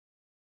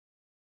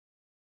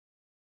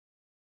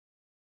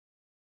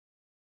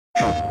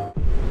5,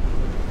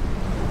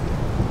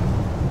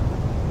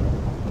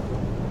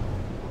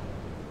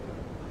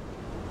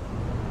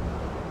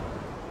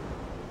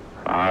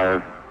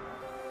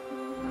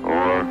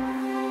 4,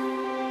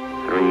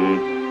 3,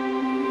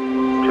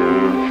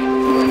 2,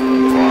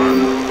 1,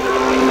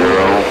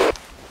 0.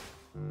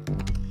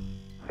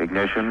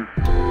 Ignition.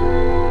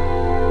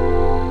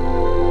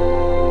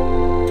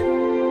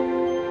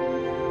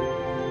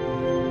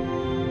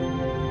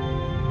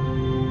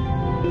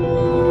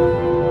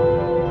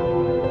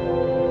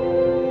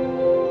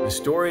 The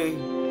story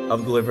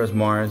of Deliver Us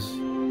Mars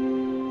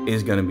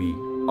is gonna be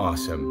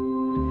awesome.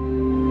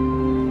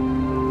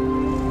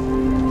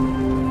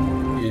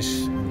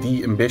 Is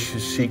the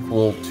ambitious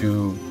sequel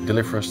to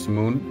Deliver Us to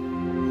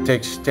Moon. It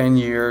takes 10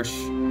 years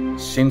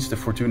since the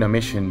Fortuna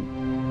mission.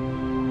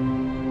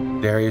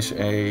 There is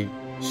a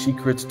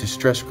secret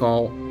distress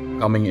call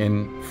coming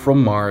in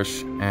from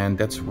Mars, and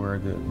that's where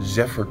the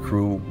Zephyr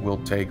crew will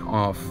take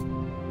off,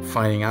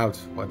 finding out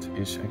what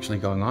is actually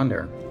going on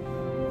there.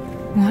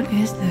 What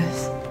is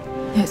this?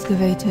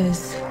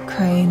 Excavators,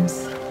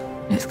 cranes,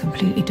 it's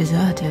completely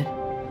deserted.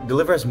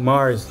 Deliver Us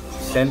Mars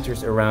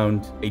centers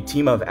around a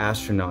team of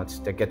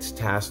astronauts that gets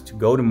tasked to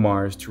go to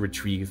Mars to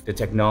retrieve the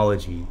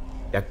technology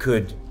that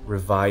could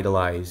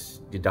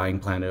revitalize the dying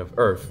planet of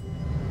Earth.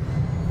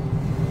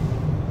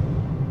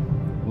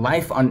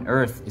 Life on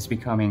Earth is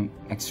becoming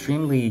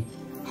extremely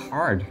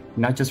hard,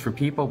 not just for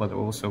people, but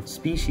also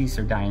species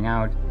are dying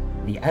out.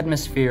 The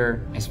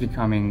atmosphere is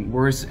becoming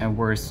worse and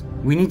worse.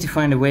 We need to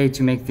find a way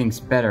to make things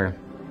better.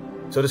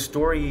 So the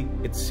story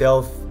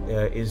itself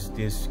is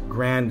this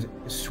grand,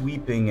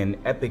 sweeping, and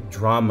epic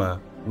drama.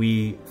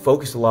 We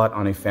focus a lot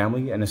on a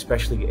family, and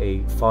especially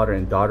a father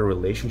and daughter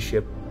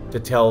relationship, to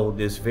tell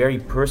this very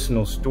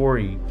personal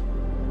story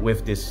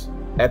with this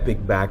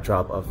epic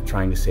backdrop of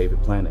trying to save a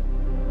planet.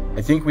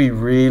 I think we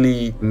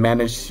really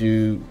managed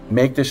to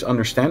make this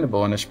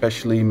understandable, and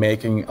especially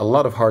making a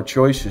lot of hard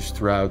choices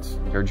throughout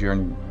their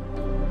journey.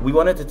 We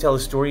wanted to tell a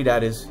story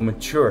that is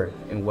mature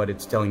in what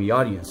it's telling the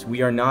audience.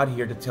 We are not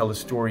here to tell a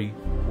story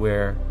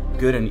where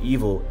good and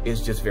evil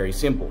is just very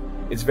simple.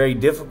 It's very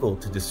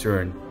difficult to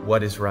discern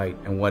what is right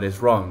and what is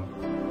wrong.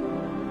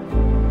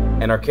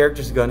 And our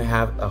characters are going to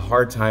have a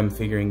hard time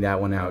figuring that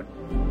one out.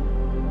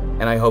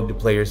 And I hope the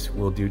players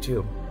will do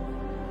too.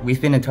 We've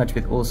been in touch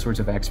with all sorts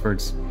of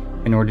experts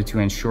in order to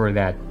ensure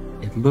that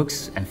it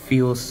looks and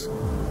feels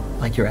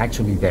like you're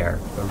actually there.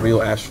 Real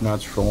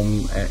astronauts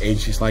from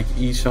agencies like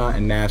ESA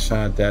and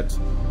NASA that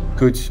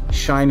could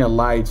shine a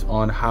light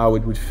on how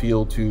it would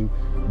feel to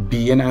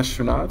be an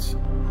astronaut.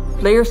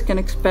 Players can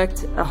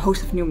expect a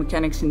host of new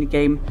mechanics in the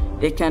game.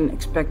 They can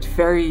expect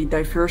very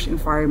diverse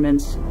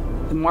environments,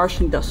 the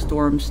Martian dust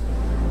storms,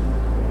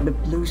 the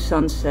blue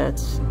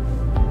sunsets,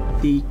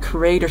 the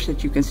craters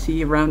that you can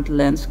see around the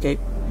landscape.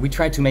 We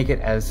try to make it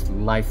as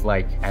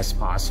lifelike as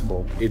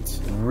possible. It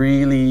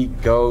really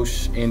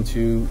goes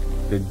into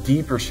the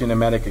deeper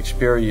cinematic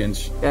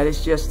experience. That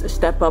is just a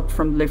step up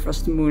from Deliver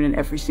Us to Moon in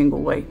every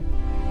single way.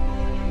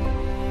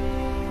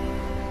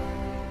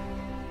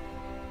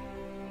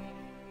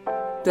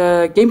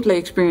 The gameplay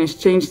experience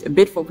changed a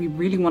bit, but we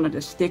really wanted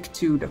to stick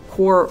to the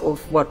core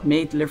of what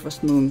made Deliver Us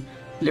to Moon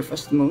Deliver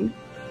Us to Moon.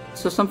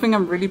 So something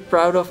I'm really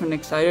proud of and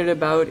excited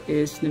about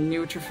is the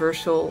new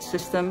traversal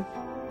system.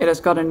 It has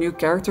got a new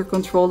character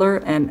controller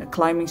and a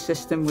climbing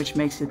system, which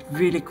makes it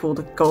really cool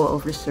to go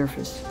over the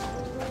surface.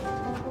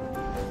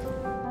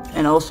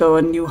 And also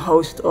a new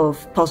host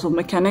of puzzle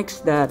mechanics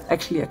that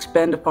actually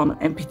expand upon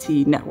an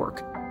MPT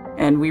network.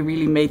 And we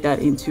really made that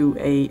into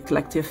a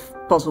collective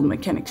puzzle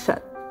mechanic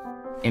set.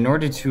 In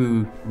order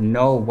to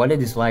know what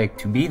it is like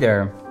to be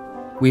there,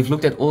 we've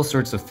looked at all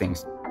sorts of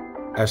things.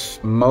 As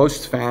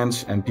most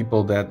fans and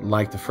people that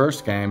like the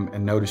first game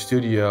and know the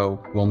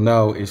studio will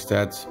know, is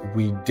that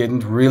we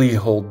didn't really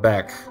hold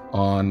back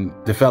on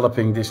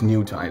developing this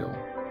new title.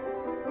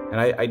 And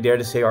I dare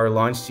to say our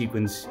launch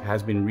sequence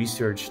has been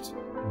researched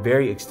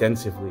very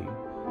extensively.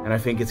 And I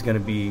think it's going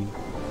to be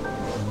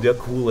the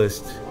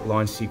coolest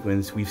launch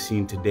sequence we've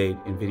seen to date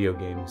in video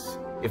games.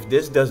 If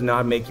this does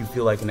not make you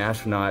feel like an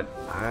astronaut,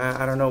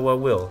 I don't know what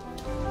will.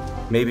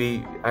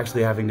 Maybe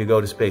actually having to go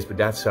to space, but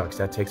that sucks.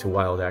 That takes a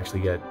while to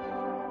actually get.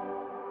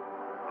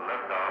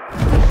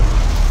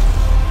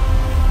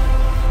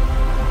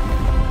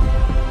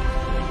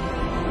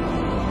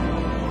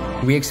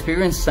 We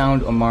experience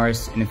sound on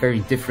Mars in a very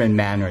different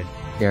manner.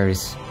 There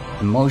is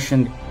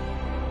emotion,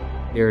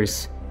 there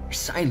is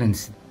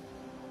silence.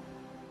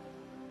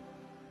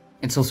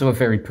 It's also a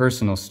very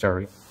personal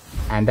story.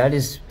 And that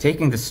is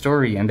taking the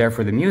story and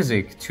therefore the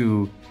music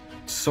to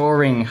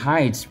soaring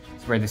heights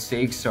where the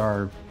stakes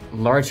are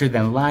larger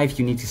than life.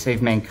 You need to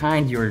save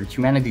mankind, your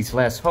humanity's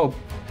last hope.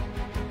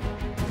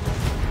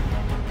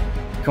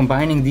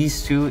 Combining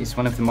these two is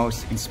one of the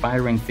most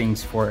inspiring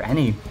things for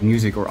any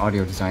music or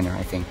audio designer,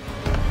 I think.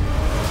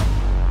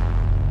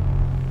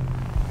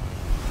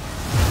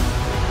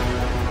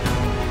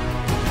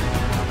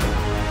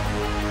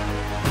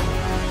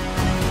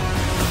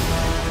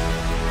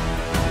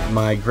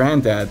 My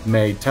granddad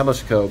made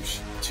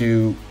telescopes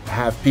to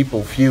have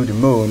people view the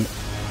moon,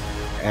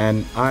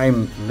 And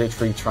I'm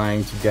literally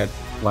trying to get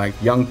like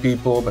young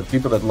people, but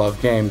people that love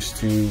games,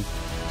 to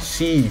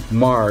see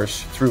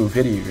Mars through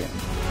video games.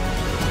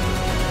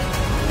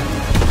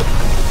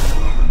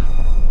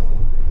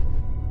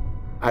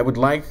 I would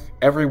like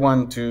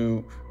everyone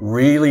to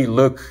really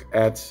look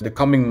at the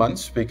coming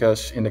months,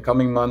 because in the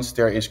coming months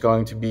there is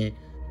going to be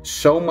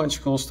so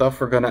much cool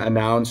stuff we're going to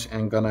announce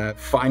and going to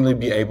finally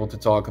be able to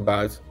talk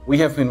about. We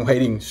have been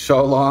waiting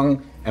so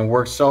long and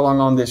worked so long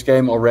on this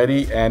game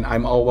already, and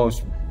I'm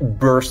almost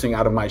bursting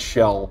out of my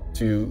shell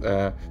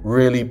to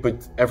really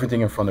put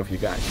everything in front of you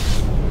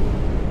guys.